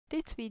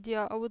this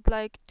video I would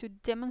like to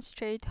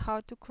demonstrate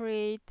how to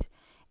create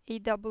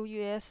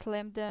AWS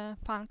Lambda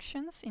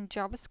functions in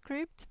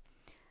JavaScript.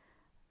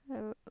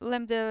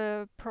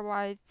 Lambda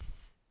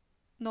provides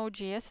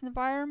Node.js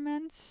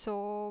environment,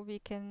 so we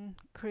can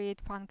create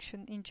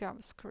function in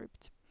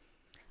JavaScript.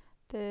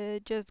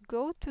 Just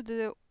go to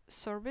the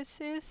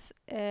services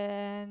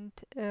and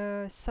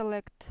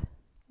select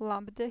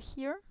Lambda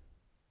here,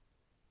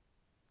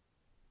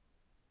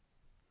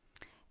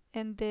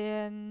 and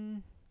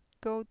then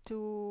go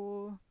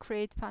to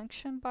create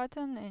function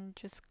button and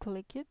just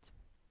click it.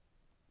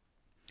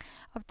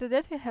 After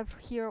that, we have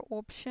here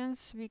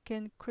options. We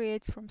can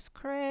create from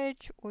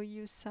scratch or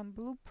use some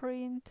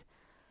blueprint.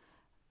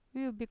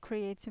 We will be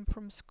creating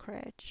from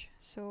scratch,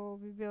 so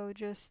we will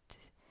just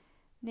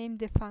name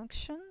the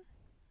function.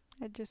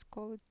 I just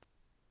call it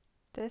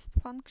test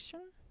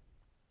function,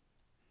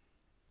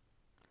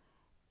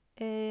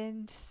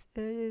 and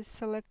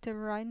select a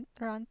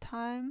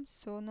runtime,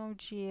 so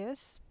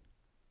Node.js.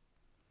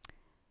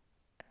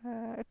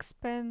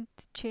 Expand,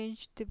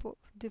 change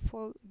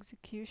default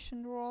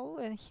execution role,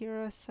 and here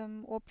are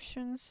some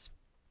options.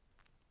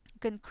 You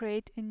can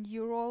create a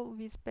new role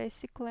with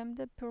basic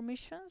Lambda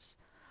permissions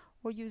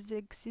or use the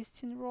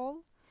existing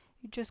role.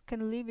 You just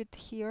can leave it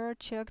here,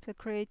 check the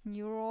create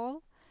new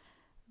role,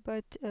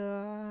 but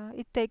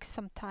it takes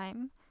some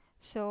time,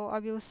 so I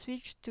will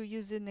switch to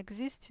use an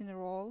existing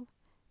role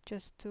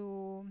just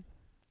to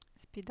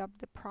speed up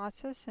the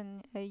process,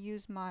 and I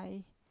use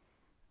my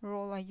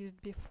role I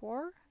used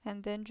before,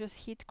 and then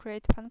just hit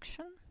create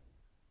function.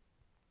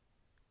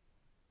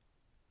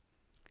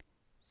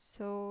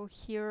 So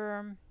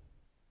here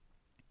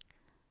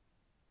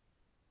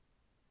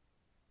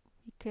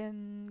we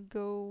can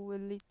go a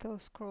little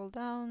scroll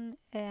down,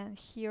 and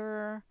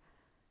here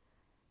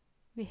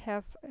we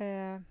have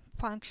a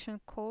function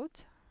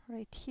code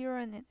right here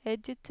and an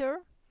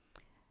editor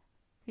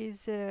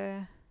with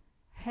a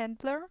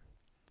handler.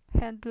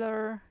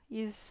 Handler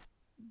is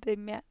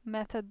the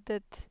method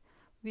that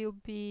will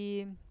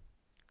be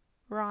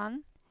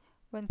run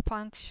when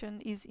function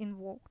is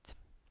invoked.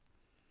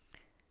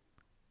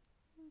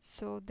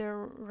 So the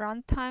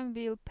runtime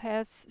will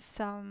pass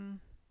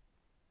some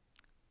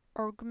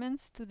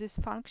arguments to this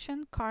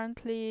function.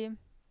 Currently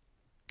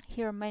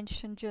here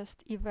mentioned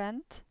just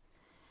event,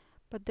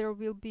 but there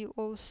will be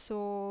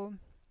also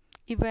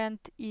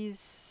event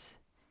is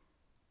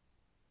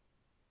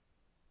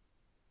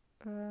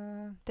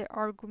the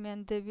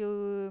argument that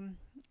will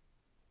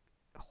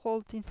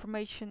hold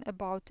information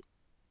about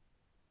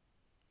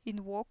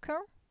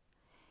invoker,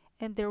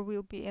 and there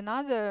will be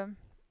another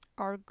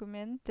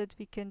argument that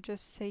we can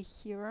just say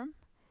here,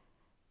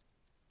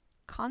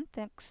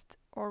 context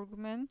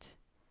argument.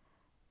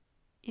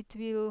 It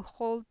will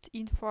hold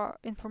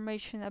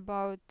information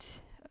about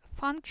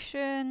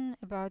function,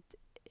 about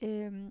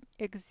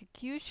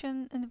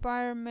execution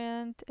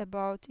environment,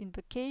 about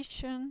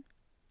invocation,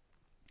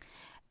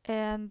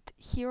 and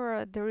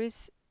here there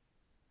is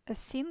a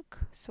sync,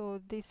 so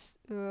this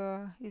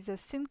is a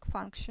sync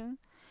function.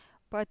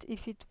 But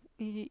if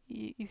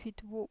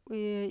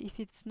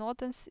it's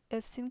not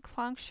a sync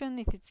function,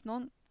 if it's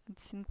not a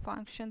sync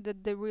function,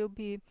 that there will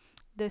be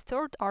the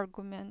third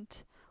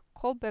argument,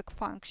 callback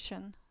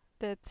function,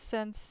 that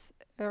sends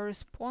a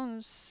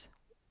response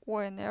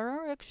or an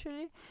error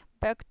actually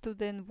back to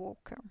the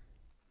invoker.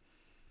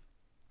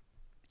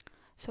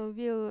 So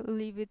we'll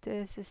leave it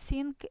as a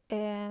sync,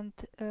 and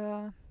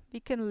we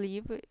can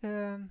leave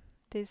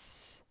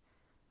this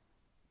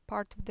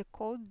part of the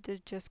code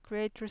that just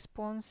create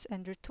response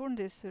and return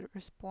this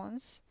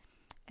response,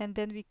 and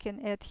then we can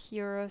add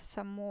here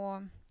some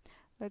more,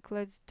 like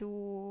let's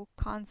do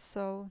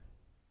console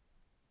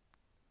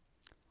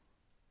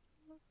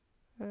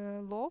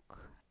log,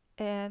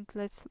 and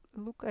let's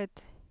look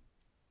at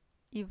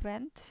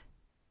event,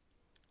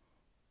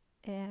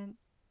 and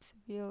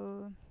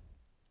we'll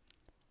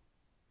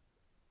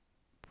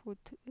put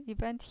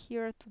event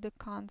here to the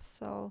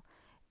console,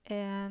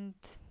 and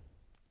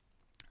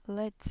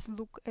let's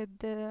look at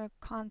the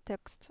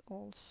context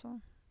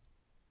also.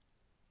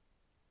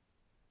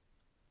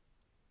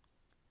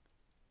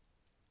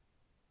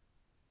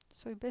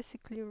 So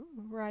basically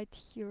write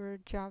here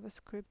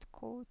JavaScript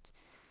code.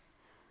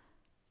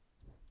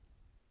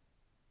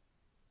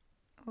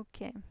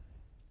 Okay,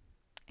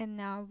 and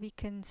now we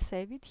can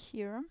save it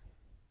here,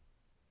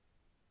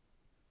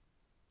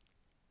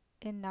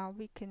 and now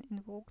we can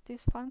invoke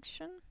this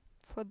function.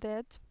 For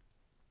that,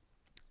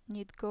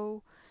 need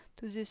go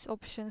to this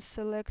option,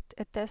 select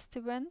a test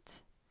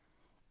event,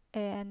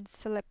 and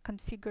select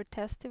configure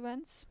test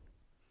events,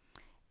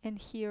 and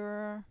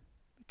here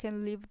we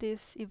can leave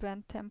this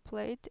event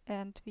template,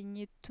 and we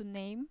need to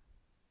name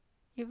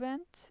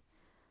event.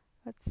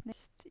 Let's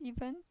next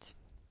event,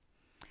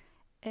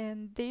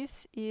 and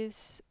this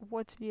is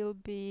what will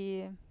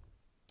be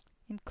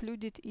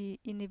included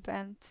in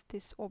event,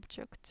 this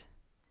object.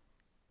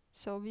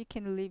 So we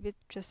can leave it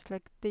just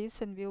like this,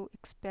 and we'll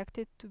expect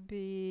it to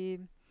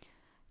be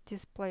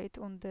displayed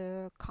on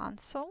the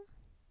console.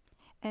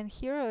 And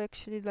here are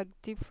actually like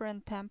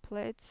different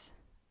templates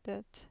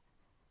that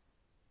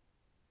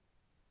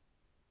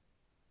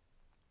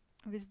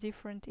with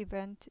different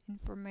event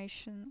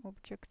information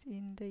object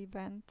in the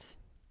event.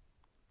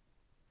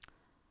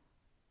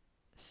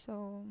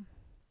 So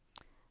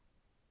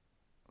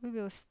we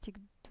will stick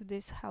to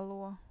this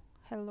hello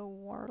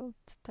world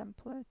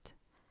template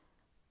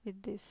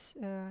with this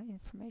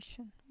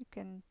information. You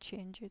can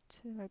change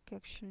it, like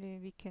actually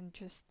we can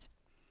just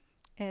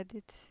add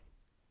it,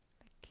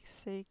 like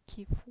say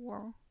key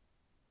 4,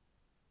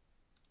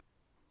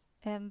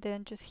 and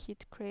then just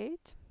hit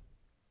create.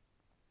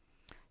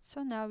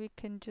 So now we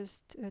can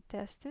just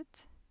test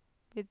it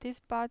with this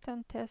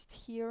button, test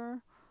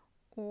here,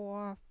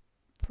 or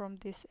from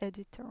this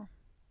editor.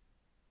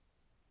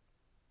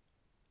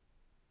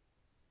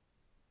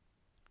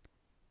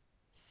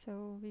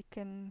 So we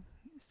can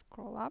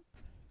scroll up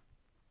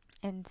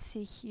and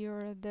see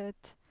here that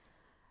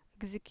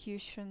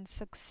execution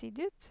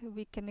succeeded.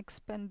 We can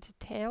expand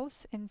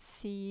details and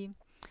see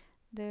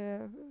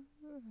the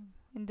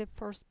in the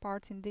first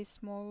part, in this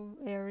small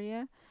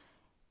area,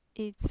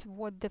 it's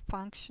what the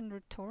function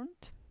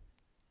returned.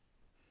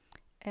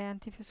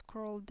 And if you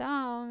scroll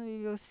down, we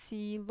will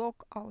see log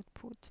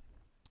output.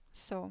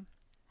 So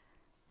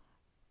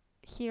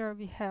here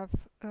we have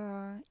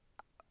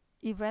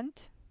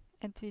event,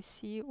 and we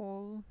see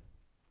all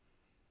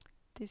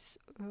this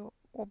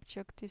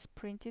object is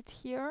printed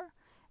here,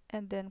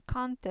 and then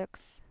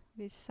context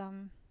with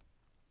some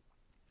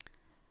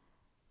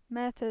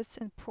methods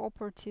and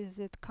properties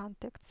that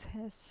context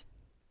has.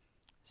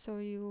 So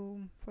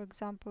you, for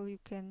example, you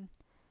can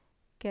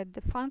get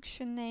the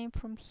function name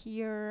from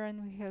here,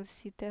 and we have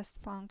see test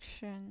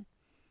function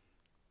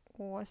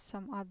or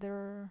some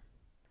other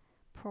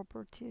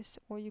properties,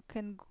 or you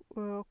can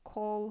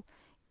call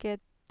get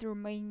the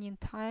remaining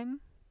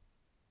time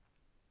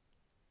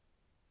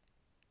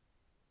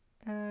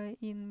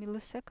in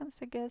milliseconds,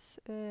 I guess.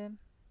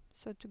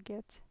 So to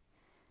get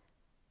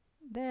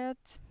that,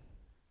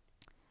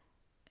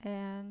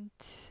 and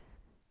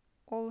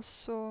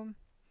also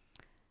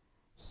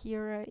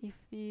here if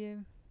we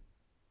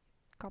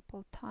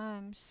couple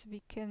times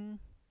we can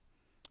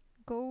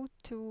go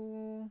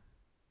to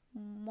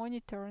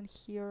monitor, and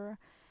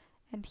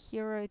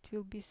here it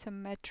will be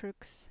some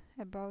metrics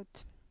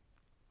about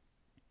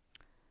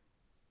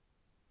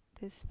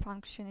this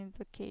function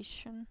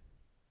invocation.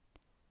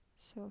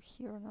 So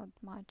here not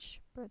much,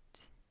 but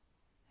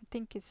I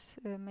think it's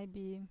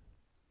maybe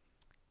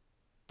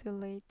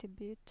delayed a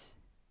bit.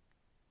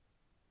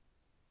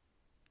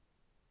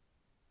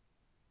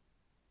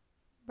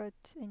 But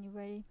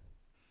anyway,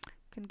 you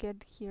can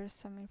get here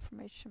some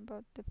information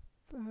about the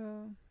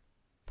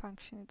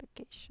function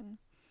invocation.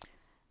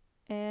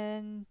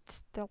 And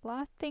the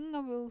last thing,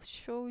 I will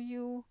show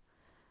you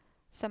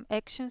some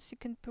actions you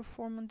can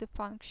perform on the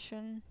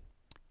function.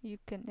 You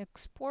can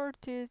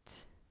export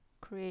it,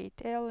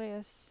 create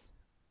alias,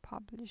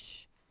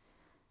 publish.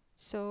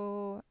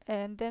 So,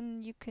 and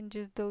then you can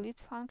just delete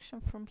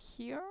function from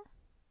here.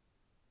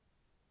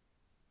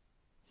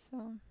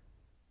 So,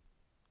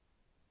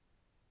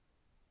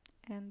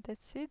 and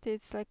that's it.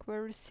 It's like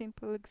very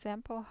simple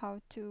example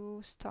how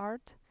to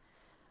start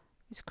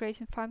with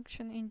creating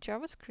function in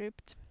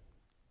JavaScript.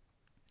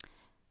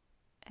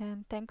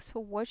 And thanks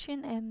for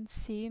watching, and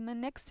see you in my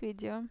next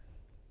video.